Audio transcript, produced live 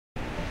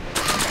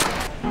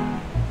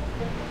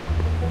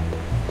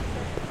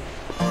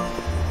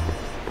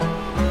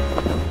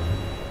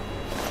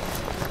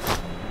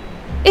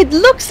It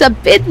looks a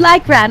bit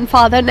like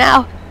Grandfather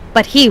now,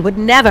 but he would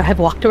never have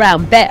walked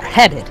around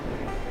bareheaded.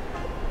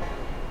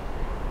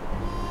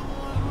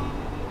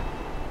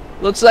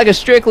 Looks like a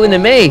Strickland to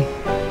me.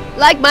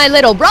 Like my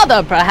little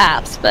brother,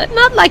 perhaps, but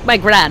not like my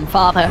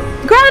grandfather.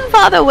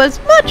 Grandfather was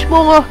much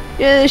more,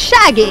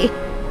 shaggy.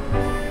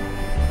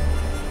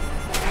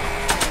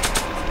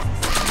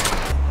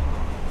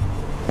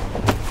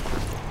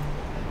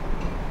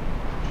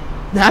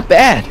 Not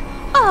bad.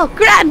 Oh,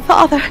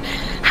 Grandfather,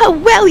 how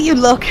well you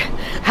look.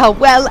 How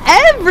well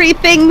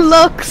everything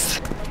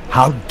looks.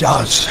 How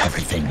does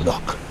everything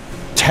look?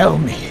 Tell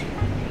me.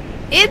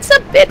 It's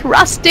a bit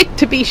rustic,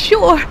 to be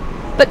sure,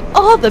 but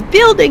all the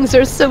buildings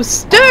are so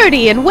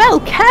sturdy and well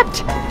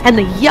kept, and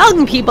the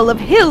young people of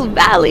Hill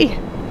Valley,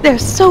 they're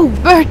so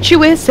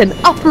virtuous and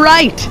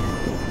upright.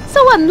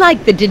 So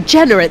unlike the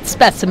degenerate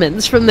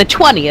specimens from the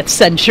 20th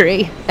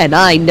century, and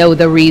I know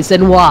the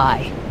reason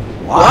why.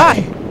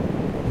 Why?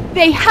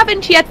 They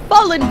haven't yet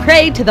fallen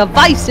prey to the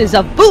vices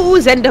of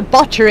booze and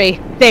debauchery.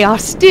 They are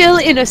still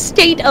in a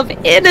state of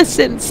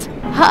innocence.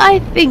 I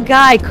think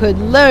I could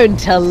learn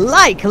to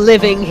like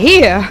living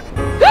here.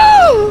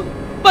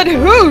 But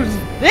who's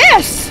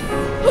this?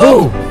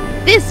 Who?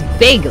 This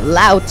big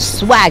lout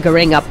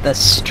swaggering up the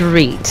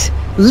street,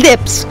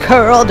 lips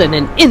curled in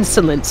an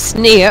insolent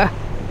sneer.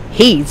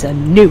 He's a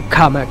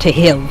newcomer to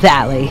Hill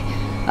Valley.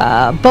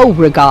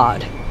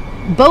 Beauregard.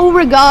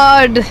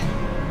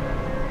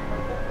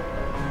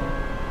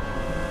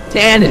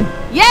 Tannen.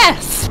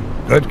 Yes!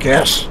 Good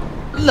guess.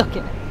 Look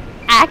at him,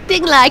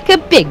 acting like a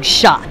big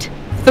shot,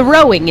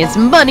 throwing his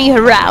money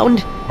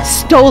around.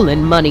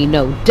 Stolen money,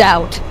 no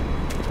doubt.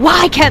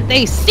 Why can't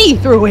they see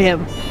through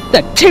him?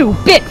 The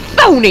two-bit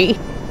phony!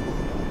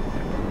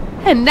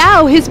 And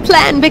now his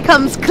plan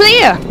becomes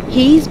clear.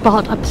 He's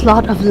bought a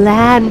plot of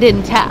land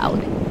in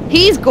town.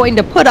 He's going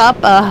to put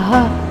up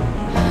a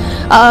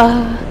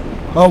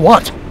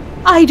what?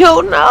 I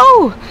don't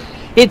know.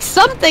 It's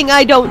something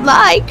I don't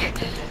like.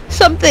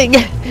 Something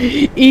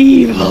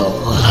evil.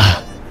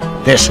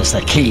 This is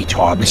the key to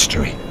our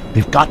mystery.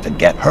 We've got to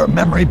get her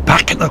memory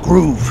back in the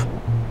groove.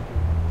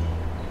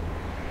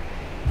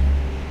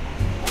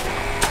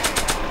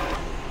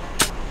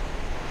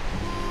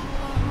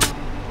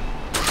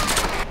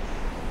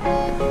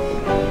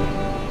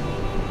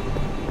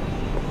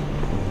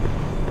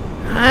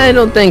 I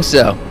don't think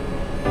so.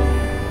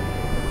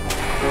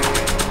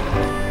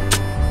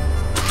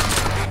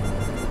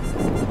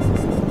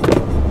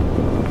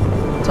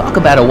 Talk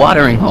about a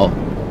watering hole.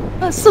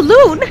 A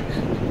saloon?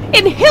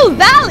 In Hill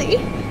Valley?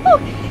 Oh,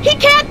 he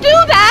can't do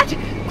that!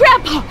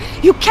 Grandpa,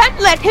 you can't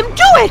let him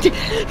do it!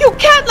 You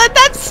can't let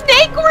that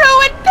snake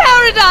ruin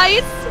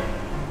paradise!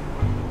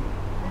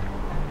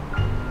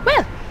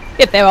 Well,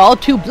 if they're all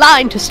too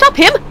blind to stop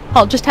him,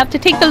 I'll just have to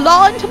take the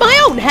law into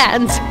my own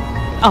hands.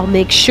 I'll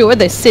make sure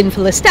this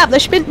sinful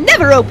establishment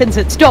never opens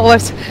its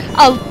doors.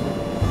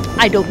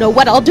 I don't know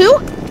what I'll do,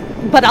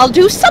 but I'll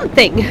do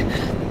something.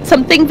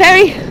 Something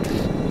very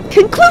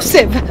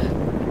conclusive.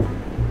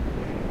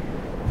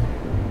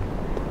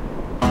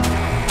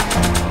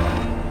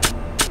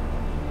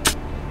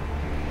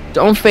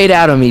 Don't fade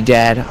out on me,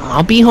 Dad.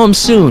 I'll be home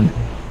soon.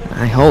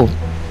 I hope.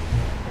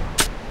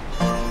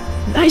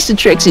 Nice of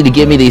Trixie to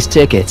give me these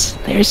tickets.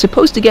 They're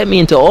supposed to get me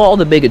into all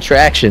the big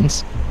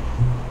attractions.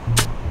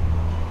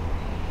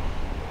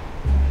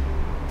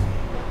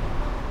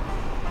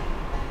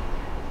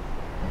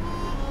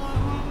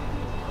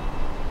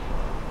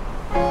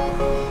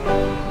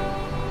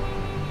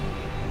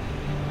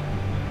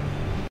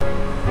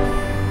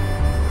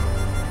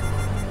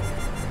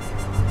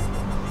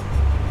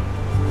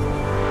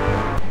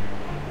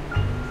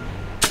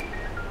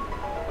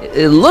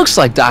 It looks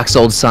like Doc's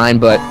old sign,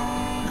 but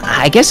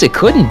I guess it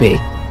couldn't be.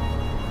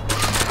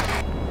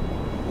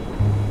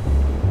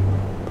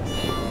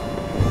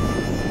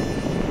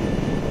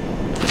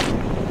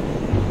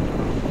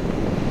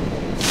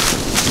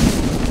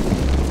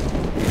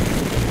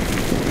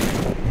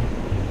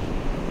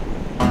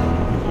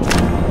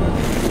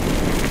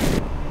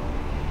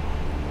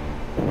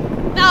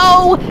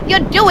 No, you're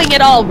doing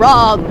it all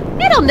wrong.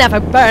 It'll never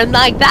burn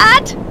like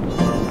that.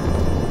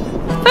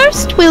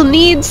 First, we'll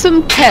need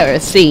some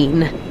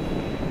kerosene.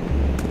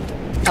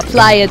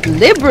 Apply it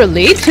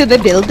liberally to the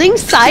building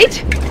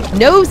site.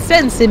 No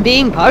sense in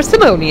being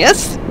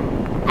parsimonious.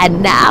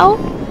 And now,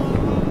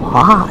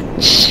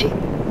 watch.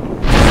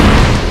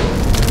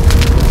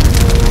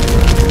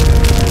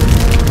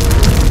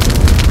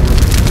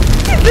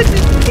 Isn't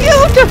it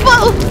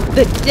beautiful?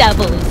 The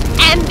devil's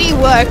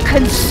handiwork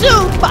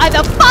consumed by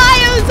the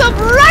fires of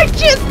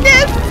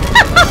righteousness!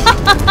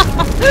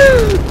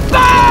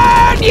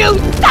 Burn, you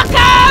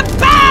sucker!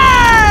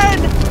 Burn!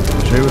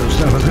 She was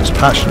never this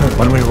passionate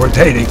when we were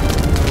dating.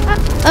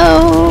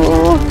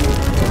 Oh.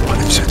 What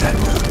is it then?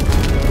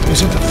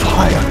 Is it the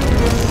fire?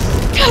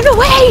 Turn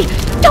away!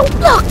 Don't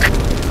look!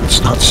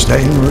 It's not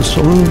staying in the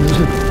saloon, is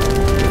it?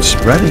 It's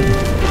spreading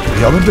to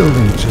the other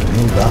buildings in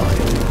Hill Valley.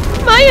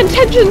 My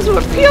intentions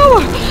were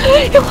pure.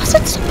 It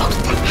wasn't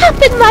supposed to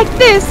happen like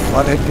this.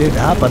 But it did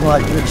happen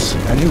like this,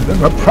 and you've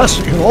been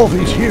repressing it all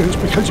these years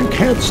because you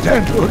can't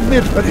stand to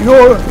admit that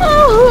you're...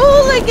 A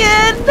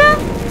hooligan.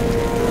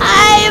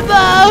 I'm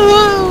a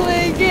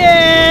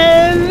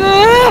hooligan.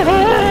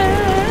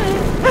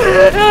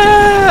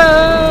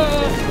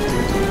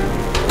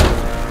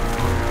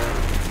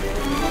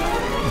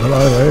 But I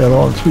lay it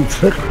on too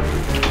thick.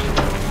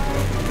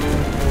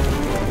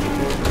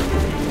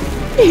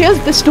 Here's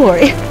the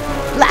story.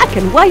 Black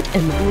and white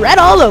and red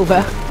all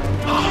over.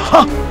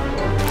 Huh.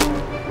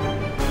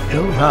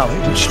 Hill Valley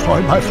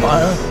destroyed by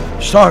fire.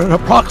 Started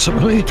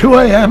approximately 2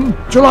 a.m.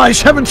 July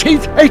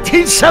 17th,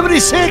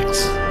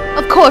 1876.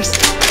 Of course,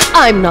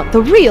 I'm not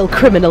the real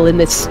criminal in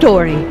this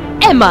story.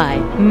 Am I,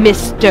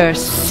 Mr.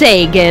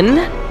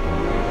 Sagan?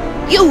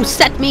 You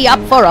set me up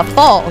for a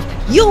fall.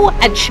 You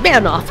and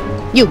Smirnoff.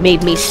 You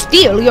made me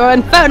steal your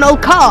infernal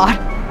car.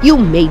 You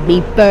made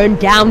me burn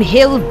down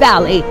Hill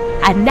Valley.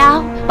 And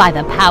now, by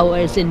the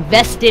powers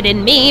invested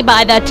in me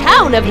by the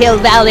town of Hill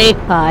Valley,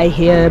 I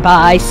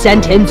hereby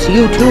sentence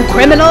you two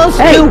criminals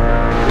to...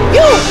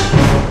 You!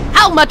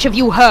 How much have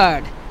you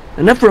heard?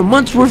 Enough for a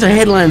month's worth of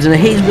headlines in the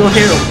Hayesville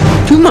Herald.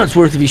 2 months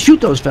worth if you shoot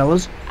those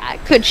fellas. I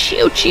could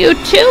shoot you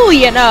too,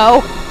 you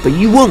know. But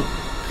you won't,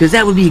 because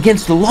that would be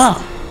against the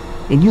law.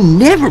 And you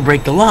never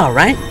break the law,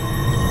 right?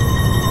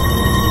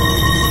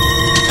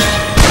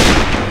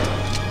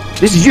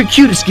 This is your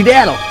cue to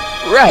skedaddle.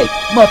 Right.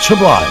 Much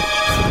obliged.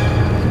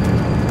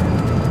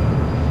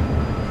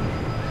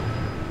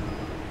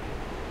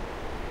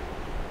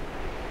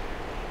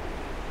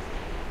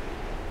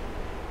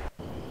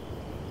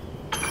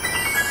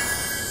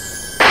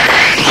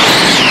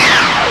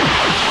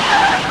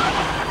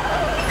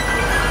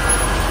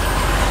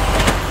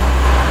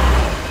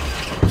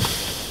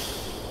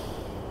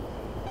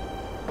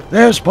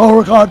 There's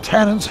Beauregard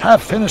Tannen's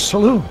half-finished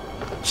saloon.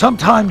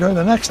 Sometime during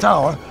the next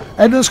hour,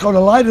 Edna's going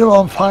to light it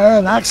on fire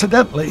and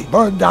accidentally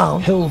burn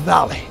down Hill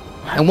Valley.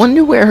 I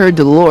wonder where her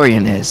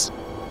DeLorean is.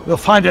 We'll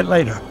find it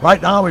later.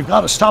 Right now, we've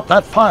got to stop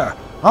that fire.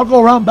 I'll go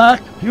around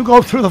back. You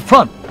go through the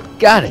front.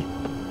 Got it.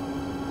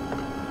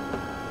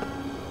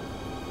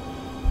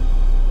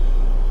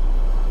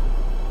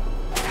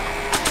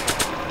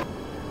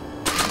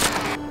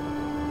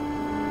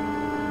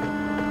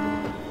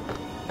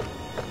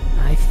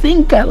 I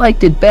think I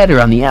liked it better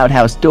on the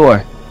outhouse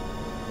door.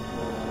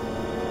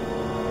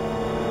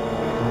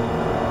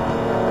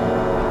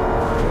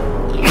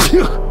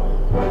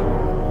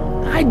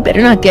 I'd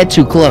better not get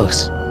too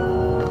close.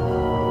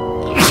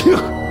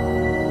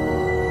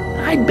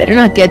 I'd better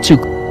not get too...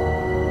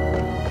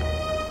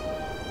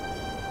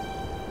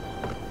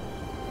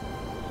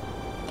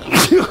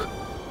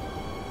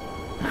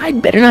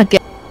 I'd better not get...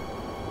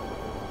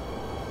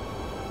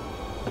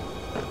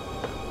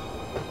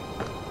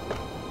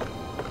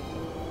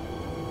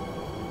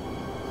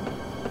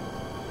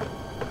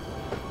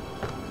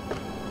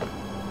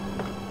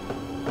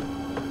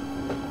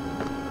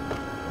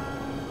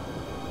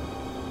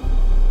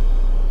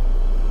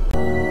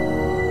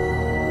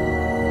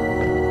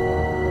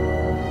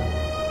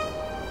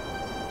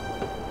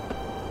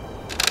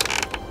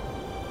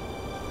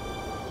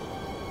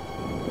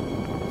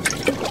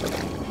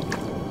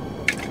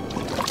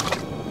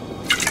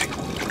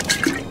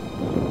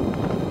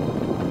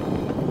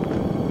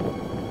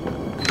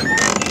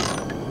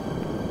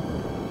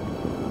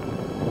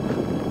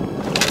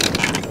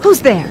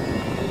 Who's there?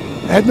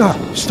 Edna,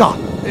 stop.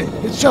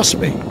 It's just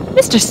me.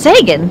 Mr.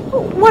 Sagan,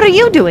 what are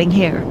you doing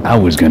here? I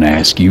was gonna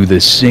ask you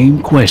the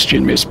same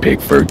question, Miss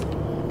Pickford.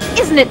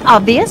 Isn't it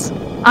obvious?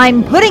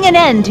 I'm putting an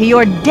end to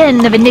your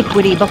den of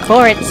iniquity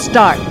before it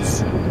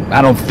starts.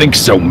 I don't think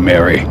so,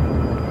 Mary.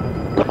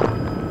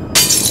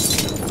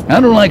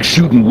 I don't like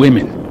shooting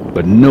women,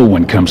 but no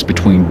one comes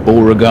between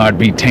Beauregard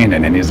B.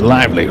 Tannen and his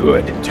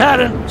livelihood.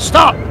 Tannen,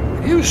 stop!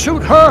 If you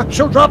shoot her,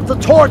 she'll drop the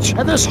torch,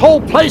 and this whole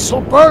place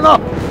will burn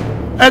up.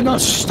 Edna,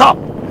 stop!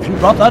 If you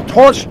drop that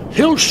torch,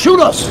 he'll shoot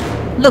us!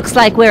 Looks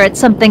like we're at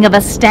something of a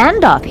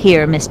standoff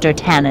here, Mr.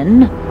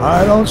 Tannen.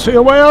 I don't see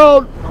a way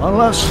out,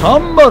 unless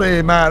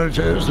somebody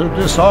manages to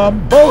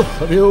disarm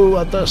both of you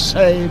at the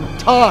same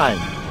time.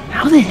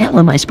 How the hell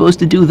am I supposed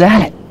to do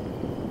that?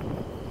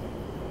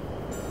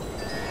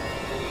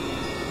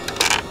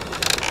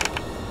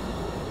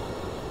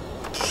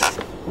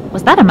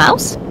 Was that a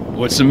mouse?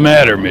 What's the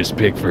matter, Miss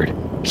Pickford?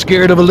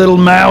 Scared of a little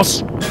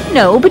mouse?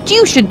 No, but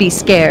you should be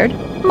scared.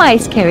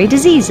 Mice carry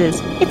diseases.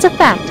 It's a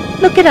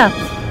fact. Look it up.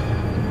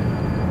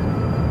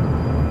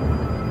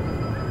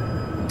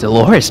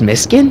 Dolores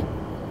Miskin?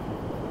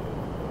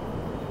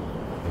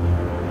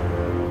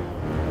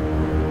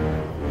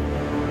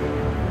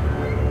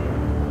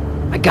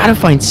 I gotta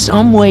find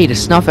some way to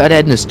snuff out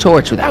Edna's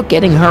torch without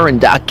getting her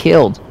and Doc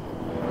killed.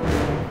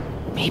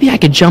 Maybe I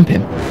could jump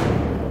him.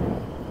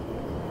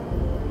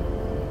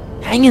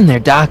 Hang in there,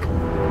 Doc.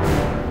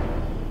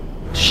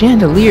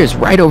 Chandelier's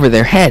right over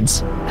their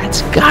heads.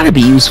 That's gotta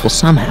be useful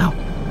somehow.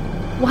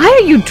 Why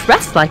are you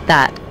dressed like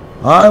that?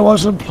 I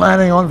wasn't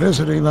planning on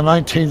visiting the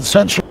 19th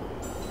century.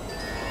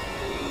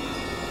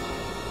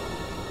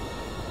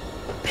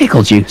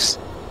 Pickle juice.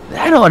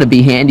 That ought to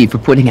be handy for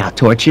putting out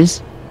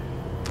torches.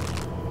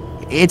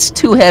 It's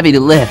too heavy to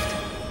lift.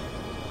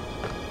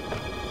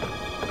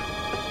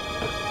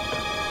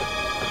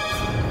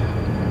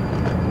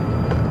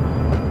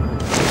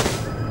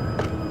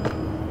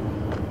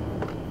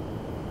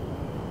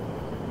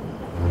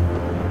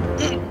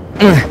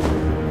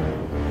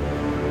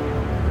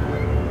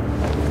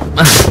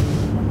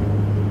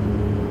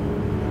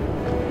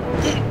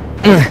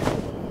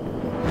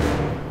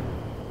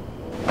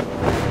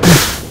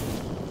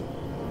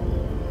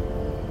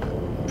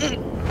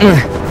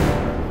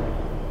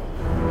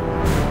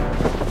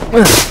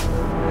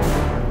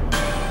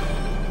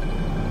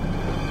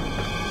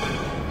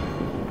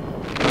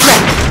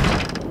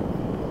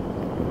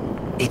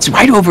 It's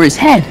right over his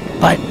head,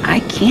 but I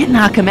can't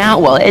knock him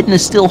out while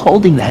Edna's still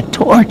holding that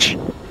torch.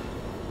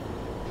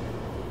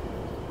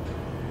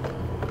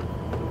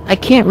 I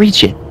can't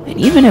reach it, and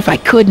even if I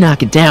could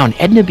knock it down,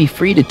 Edna'd be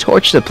free to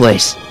torch the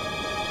place.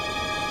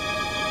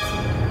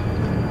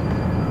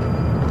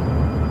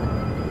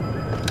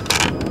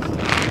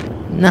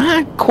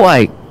 Not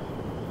quite.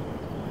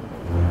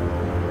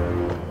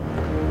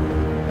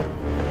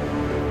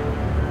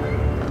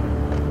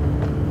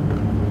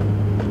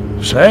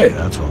 Say,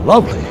 that's a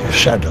lovely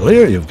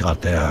chandelier you've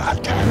got there,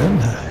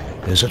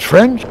 Tannen. Is it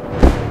French?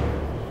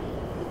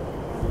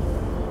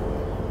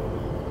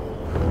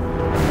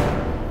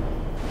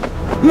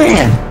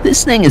 Man,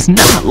 this thing is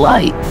not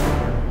light.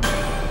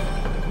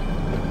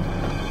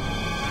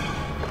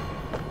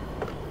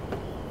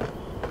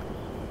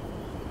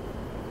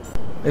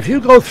 If you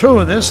go through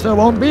with this, there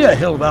won't be a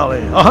hill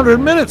valley 100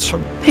 minutes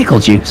from... Pickle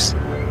juice.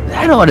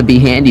 That ought to be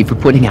handy for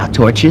putting out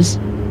torches.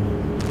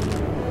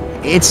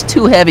 It's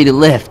too heavy to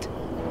lift.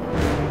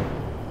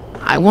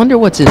 I wonder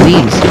what's in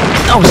these.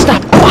 Oh,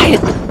 stop!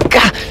 Quiet!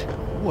 God.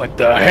 What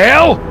the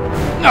hell?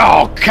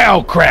 Oh,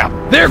 cow crap!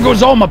 There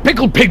goes all my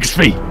pickled pig's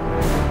feet!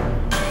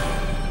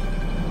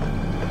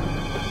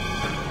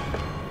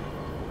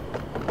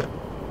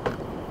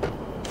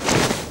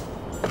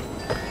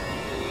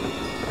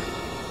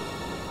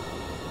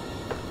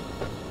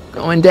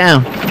 Going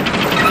down.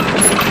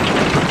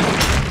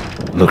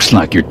 Looks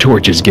like your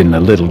torch is getting a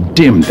little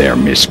dim there,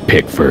 Miss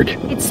Pickford.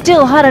 It's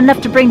still hot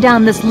enough to bring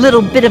down this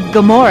little bit of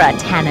Gomorrah,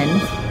 Tannen.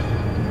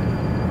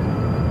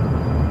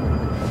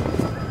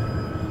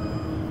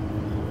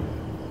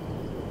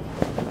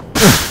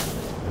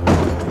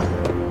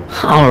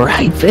 All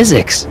right,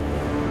 physics.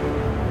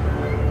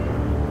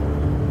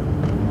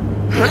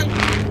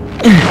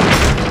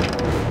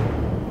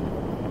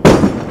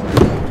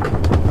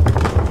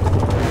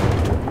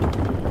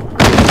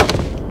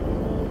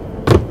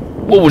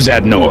 What was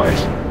that noise?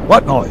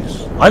 What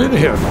noise? I didn't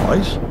hear a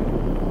noise.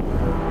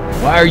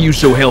 Why are you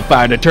so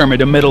hellfire determined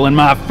to meddle in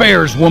my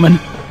affairs, woman?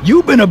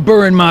 You've been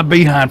a-burring my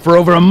behind for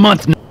over a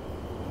month now.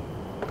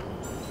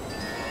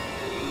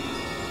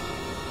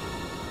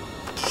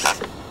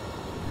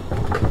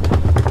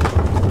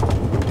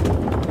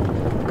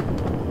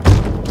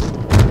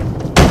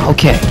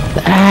 Okay,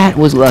 that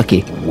was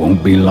lucky.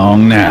 Won't be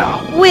long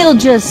now. We'll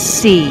just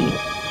see.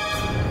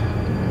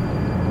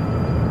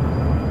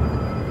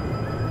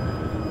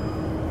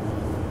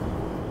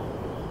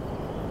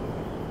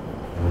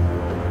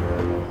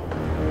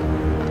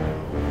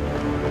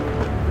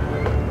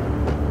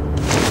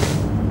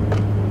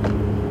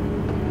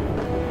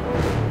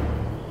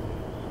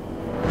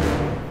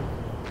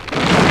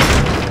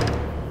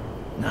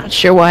 Not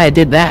sure why I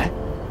did that.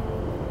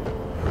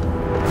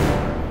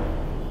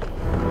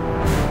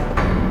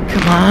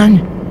 Come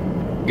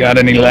on. Got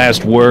any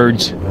last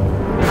words?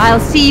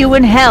 I'll see you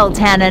in hell,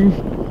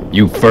 Tannen.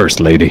 You first,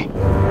 lady.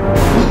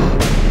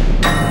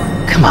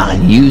 Come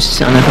on, you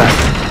son of a...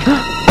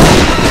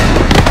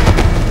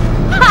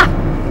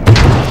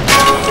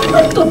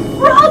 What the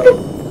frog?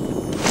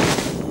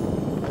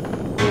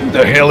 Who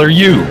the hell are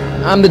you?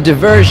 I'm the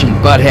diversion,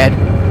 butthead.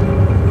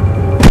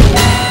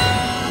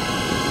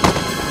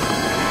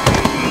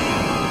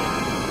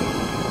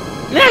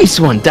 Nice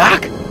one,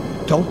 Doc.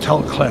 Don't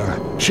tell Clara.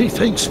 She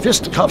thinks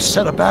fisticuffs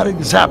set a bad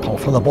example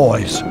for the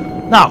boys.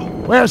 Now,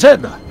 where's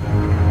Edna?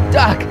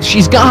 Doc,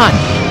 she's gone.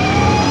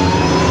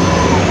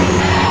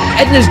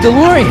 Edna's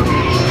DeLorean.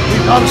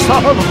 We gotta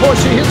stop her before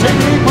she hits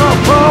 88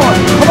 miles per hour.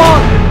 Come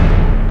on!